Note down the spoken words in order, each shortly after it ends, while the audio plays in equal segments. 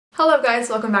Hello guys,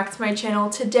 welcome back to my channel.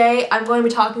 Today I'm going to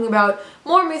be talking about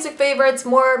more music favorites,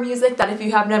 more music that if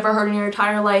you have never heard in your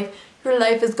entire life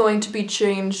is going to be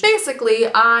changed. Basically,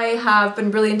 I have been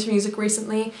really into music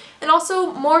recently and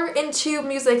also more into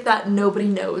music that nobody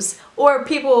knows, or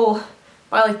people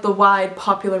by like the wide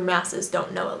popular masses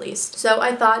don't know at least. So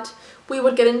I thought we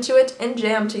would get into it and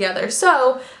jam together.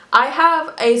 So I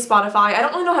have a Spotify. I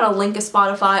don't really know how to link a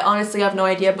Spotify, honestly I have no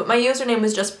idea, but my username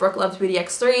is just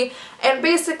BrookeLovesBDX3, and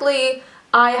basically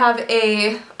I have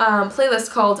a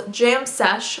playlist called Jam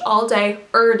Sesh All Day,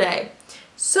 Day.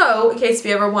 So in case if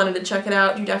you ever wanted to check it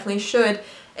out, you definitely should.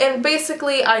 And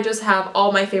basically I just have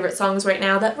all my favorite songs right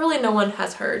now that really no one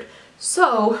has heard.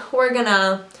 So we're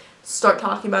gonna start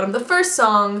talking about them. The first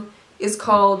song is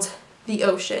called The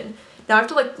Ocean. Now I have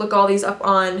to like look all these up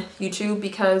on YouTube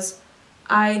because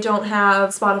I don't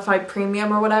have Spotify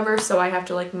Premium or whatever, so I have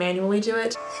to like manually do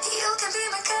it. You can be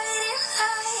my guiding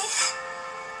light.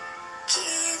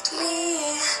 Keep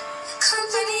me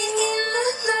company in the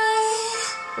night.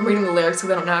 I'm reading the lyrics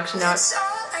because I don't know actually now.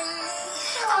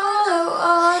 All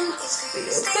I want is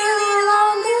stay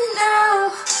longer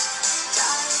now.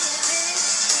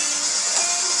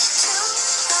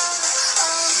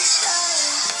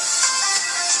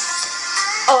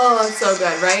 Oh, it's so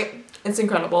good, right? It's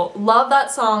incredible. Love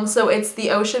that song. So it's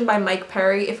The Ocean by Mike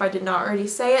Perry, if I did not already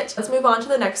say it. Let's move on to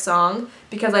the next song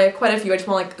because I have quite a few. I just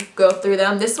want to like go through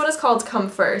them. This one is called Come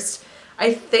First.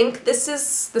 I think this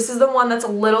is the one that's a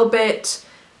little bit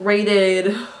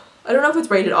rated. I don't know if it's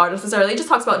rated R necessarily. It just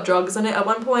talks about drugs in it at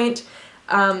one point.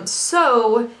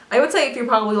 So I would say if you're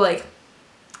probably like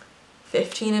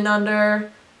 15 and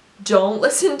under, don't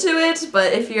listen to it.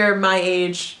 But if you're my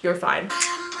age, you're fine.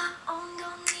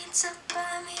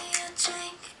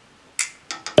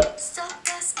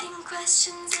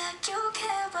 Questions like you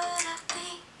care what I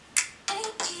think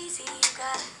ain't easy, you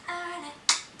gotta earn it.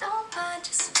 Don't mind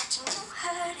just watching you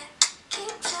hurt it.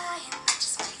 Keep trying, that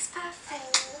just makes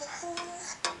perfect.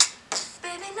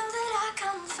 Baby, know that I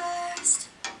come first.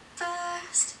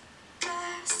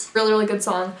 Really, really good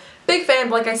song. Big fan,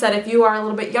 but like I said, if you are a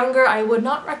little bit younger, I would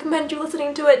not recommend you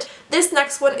listening to it. This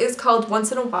next one is called Once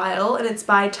in a While, and it's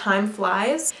by Time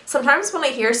Flies. Sometimes when I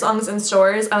hear songs in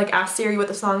stores, I like ask Siri what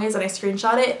the song is and I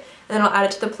screenshot it, and then I'll add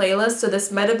it to the playlist, so this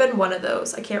might have been one of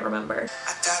those. I can't remember. I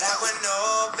thought I would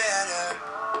know better.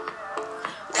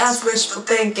 That's wishful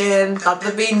thinking, thought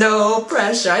there'd be no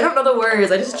pressure. I don't know the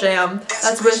words, I just jam.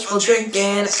 That's wishful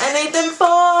drinking, anything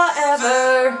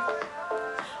forever.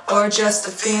 Or just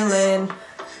a feeling,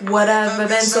 what have I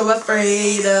been so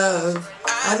afraid of?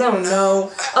 I don't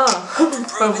know.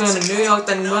 From going to New York,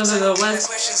 then going to the West.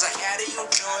 Questions like how do you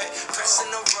do it? Pressing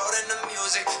the road and the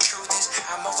music. Truth is,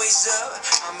 I'm always up,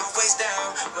 I'm always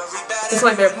down. Worry about it. This is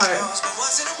my favorite part. But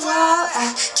once in a while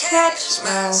I catch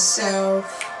myself.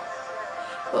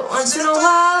 But once in a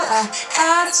while I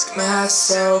ask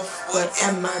myself, what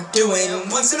am I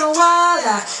doing? Once in a while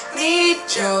I need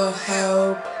your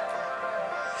help.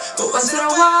 But once in a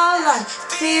while I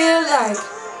feel like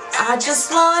I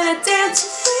just wanna dance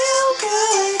and feel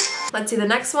good. Let's see, the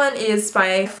next one is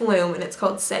by Flume and it's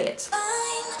called Say It.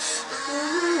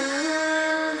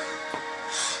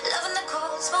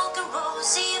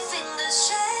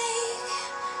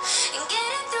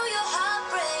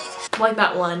 Like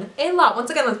that one. A lot.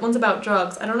 Once again, one's about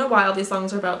drugs. I don't know why all these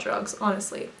songs are about drugs,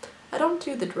 honestly. I don't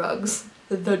do the drugs.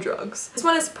 The drugs. This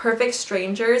one is Perfect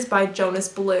Strangers by Jonas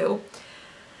Blue.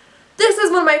 This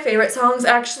is one of my favorite songs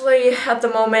actually at the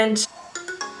moment.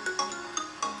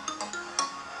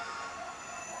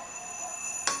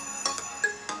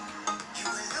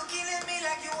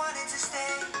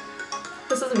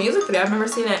 This is a music video, I've never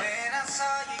seen it.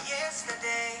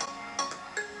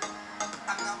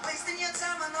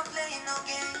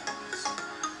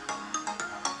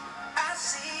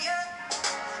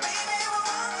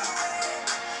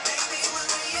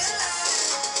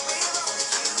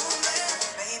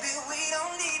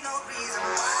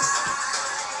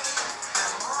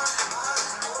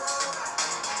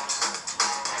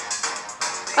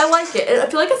 I like it. I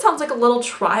feel like it sounds like a little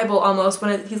tribal almost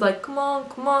when he's like, come on,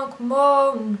 come on, come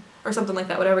on, or something like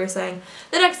that, whatever he's saying.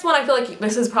 The next one, I feel like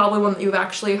this is probably one that you've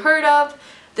actually heard of.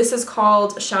 This is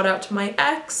called Shout Out to My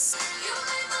Ex.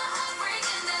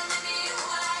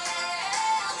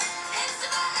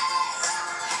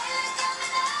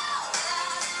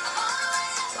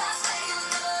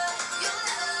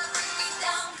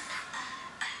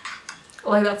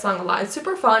 I like that song a lot. It's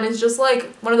super fun. It's just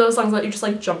like one of those songs that you just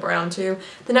like jump around to.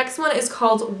 The next one is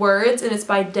called Words and it's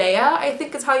by Dea, I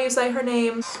think is how you say her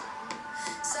name.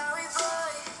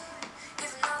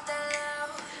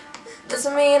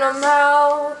 Doesn't mean I'm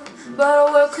out. but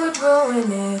a word could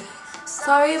ruin it.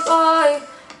 Sorry boy,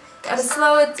 gotta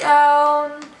slow it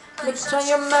down. Mix on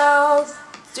your mouth,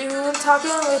 do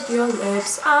talking with your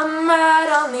lips. I'm right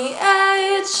on the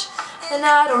edge, and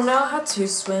I don't know how to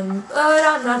swim, but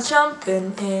I'm not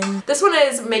jumping in. This one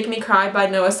is Make Me Cry by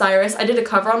Noah Cyrus. I did a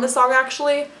cover on this song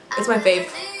actually. It's my fave.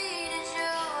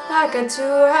 Like I do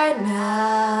right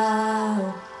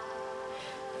now.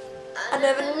 I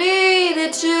never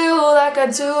needed you like I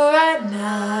do right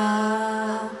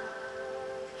now.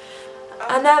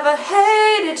 I never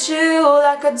hated you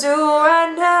like I do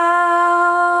right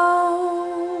now.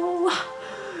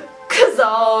 'Cause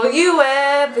all you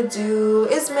ever do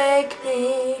is make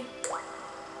me.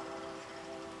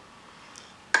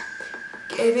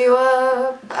 Gave you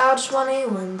up about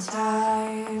 21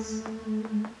 times.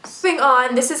 Moving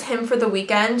on, this is Hymn for the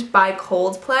Weekend by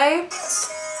Coldplay.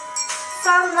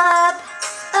 From up,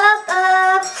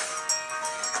 I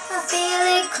feel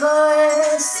it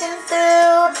coursing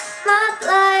through my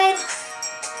blood.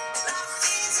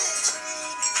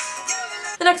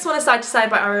 The next one is Side to Side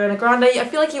by Ariana Grande. I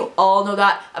feel like you all know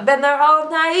that. I've been there all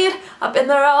night, I've been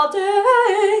there all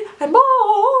day, and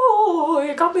more.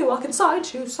 You got me walking side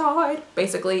to side.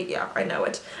 Basically, yeah, I know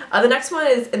it. The next one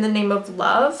is In the Name of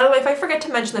Love. By the way, if I forget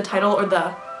to mention the title or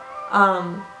the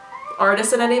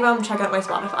artist in any of them, check out my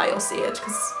Spotify, you'll see it,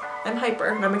 because I'm hyper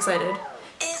and I'm excited.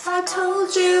 If I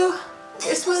told you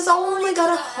this was only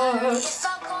gonna hurt,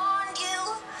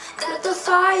 that the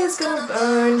fire's gonna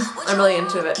burn. I'm really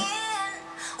into it.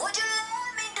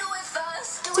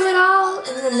 Do it all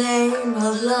in the name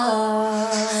of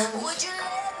love.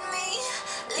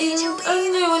 You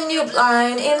when you're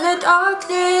blind in the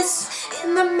darkness,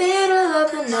 in the middle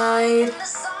of the night.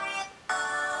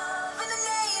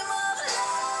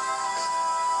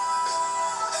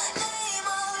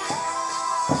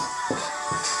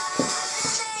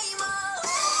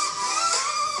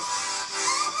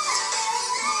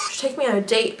 Take me on a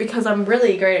date because I'm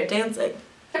really great at dancing.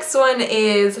 Next one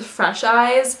is Fresh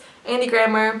Eyes, Andy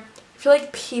Grammer. I feel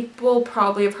like people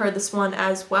probably have heard this one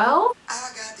as well.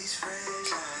 I got these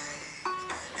fresh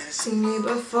eyes. Seen me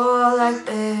before like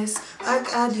this. I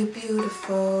got you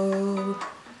beautiful.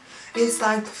 It's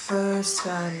like the first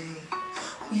time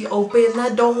we open the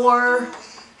door.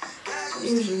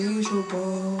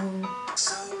 Usual.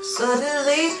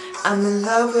 Suddenly I'm in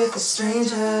love with a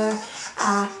stranger.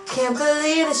 I can't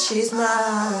believe that she's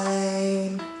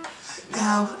mine.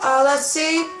 Now all I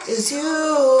see is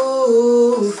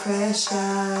you. Fresh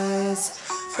eyes,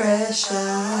 fresh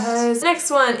eyes.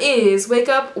 Next one is Wake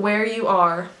Up Where You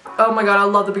Are. Oh my god, I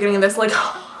love the beginning of this. Like,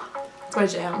 it's my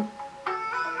jam.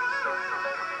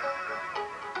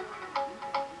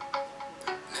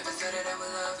 Never thought that I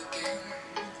would love again.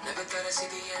 Never thought I'd see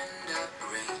the end of the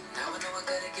rain. Now I know I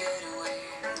gotta get away.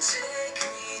 Take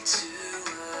me to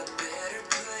a better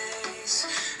place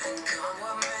and come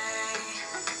what may.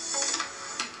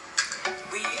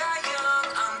 We are young,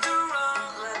 on the run,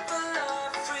 let the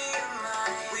love free your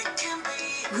mind. We can be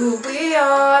who we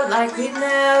are, like we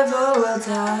never will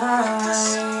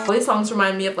die. All these songs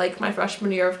remind me of like my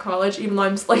freshman year of college, even though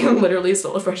I'm literally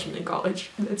still a freshman in college.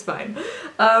 It's fine.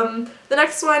 The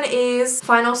next one is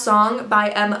Final Song by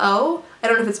M.O. I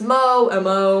don't know if it's Mo,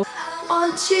 M.O.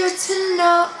 Want you to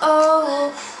know.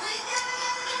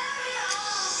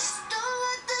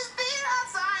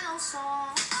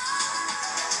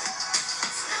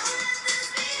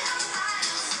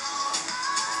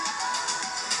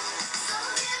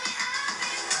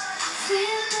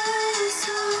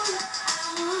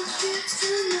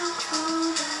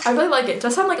 I really like it. It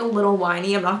does sound like a little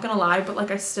whiny, I'm not gonna lie, but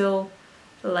like I still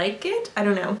like it. I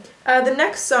don't know. The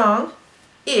next song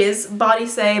is Body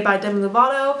Say by Demi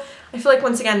Lovato. I feel like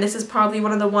once again this is probably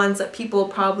one of the ones that people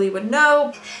probably would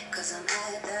know.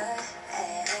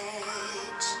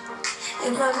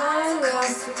 In my mind,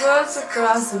 lost the words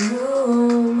across the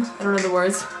room. I don't know the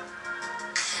words.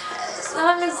 As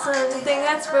long as something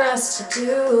that's for us to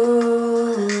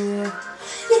do.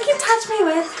 You can touch me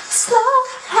with slow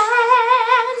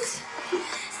hands.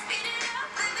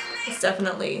 It's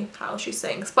definitely how she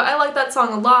sings, but I like that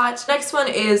song a lot. Next one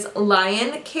is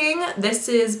Lion King. This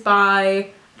is by,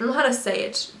 I don't know how to say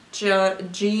it,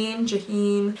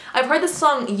 Jaheen. I've heard this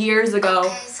song years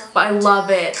ago, but I love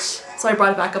it, so I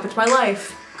brought it back up into my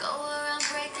life.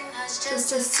 Just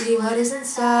to see what is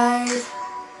inside.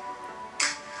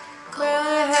 Go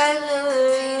ahead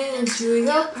and into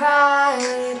your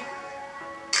pride.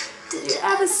 Did you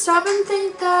ever stop and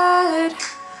think that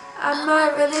I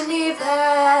might really need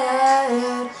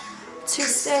that to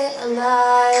stay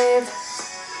alive?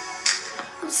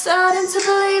 I'm starting to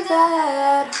believe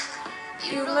that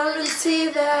you learn to see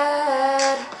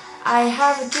that I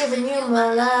haven't given you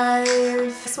my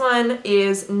life. This one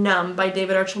is Numb by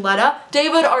David Archuleta.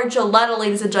 David Archuleta,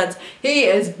 ladies and gents, he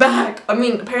is back. I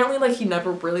mean, apparently like he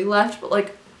never really left, but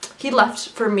like he left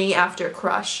for me after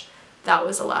Crush. That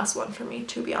was the last one for me,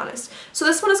 to be honest. So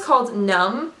this one is called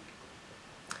Numb,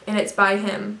 and it's by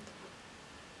him,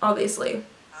 obviously.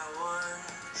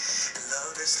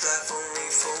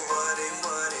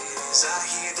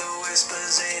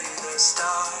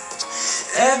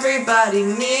 Everybody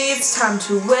needs time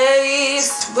to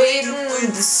waste, waiting with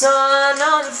the sun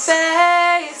on the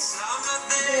face.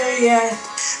 There yet,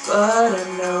 but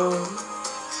I know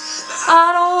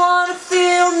I don't want to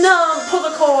feel numb. Pull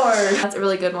the cord. That's a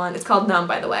really good one. It's called Numb,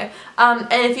 by the way. And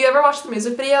if you ever watch the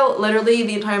music video, literally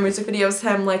the entire music video is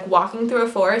him like walking through a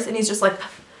forest, and he's just like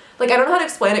I don't know how to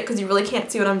explain it because you really can't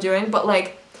see what I'm doing, but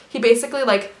like he basically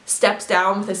like steps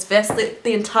down with his fist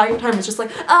the entire time. It's just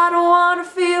like, I don't want to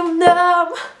feel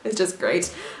numb. It's just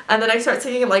great. And then I start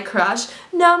singing like Crush.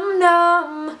 Numb,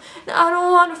 numb. I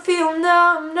don't want to feel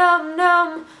numb, numb,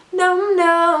 numb, numb,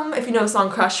 numb. If you know the song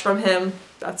Crush from him,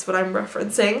 that's what I'm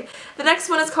referencing. The next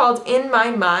one is called In My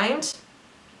Mind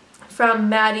from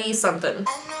Maddie something. I know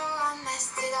I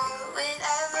messed it up with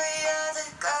every other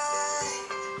guy.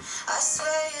 I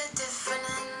swear you're different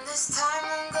and this time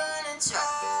I'm gonna try.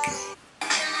 In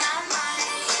my mind,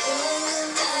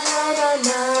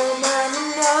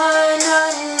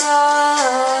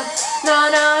 Na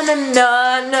na na na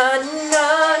na na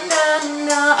na na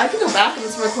na. I can go back and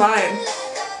listen to Recline.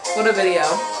 What a video.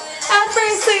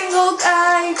 Every single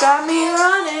guy got me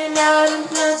running out of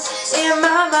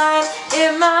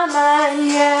in my mind,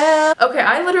 yeah. Okay,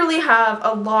 I literally have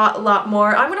a lot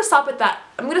more. I'm gonna stop at that.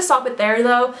 I'm gonna stop it there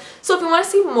though. So if you want to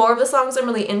see more of the songs I'm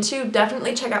really into,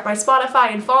 definitely check out my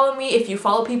Spotify and follow me if you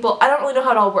follow people. I don't really know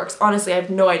how it all works. Honestly, I have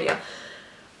no idea.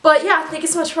 But yeah, thank you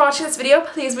so much for watching this video.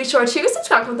 Please be sure to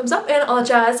subscribe, comment, thumbs up, and all that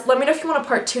jazz. Let me know if you want a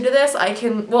part 2 to this. I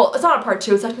can, well, it's not a part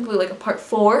 2, it's technically like a part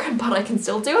 4, but I can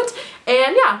still do it.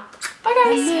 And yeah, bye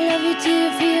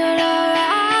guys!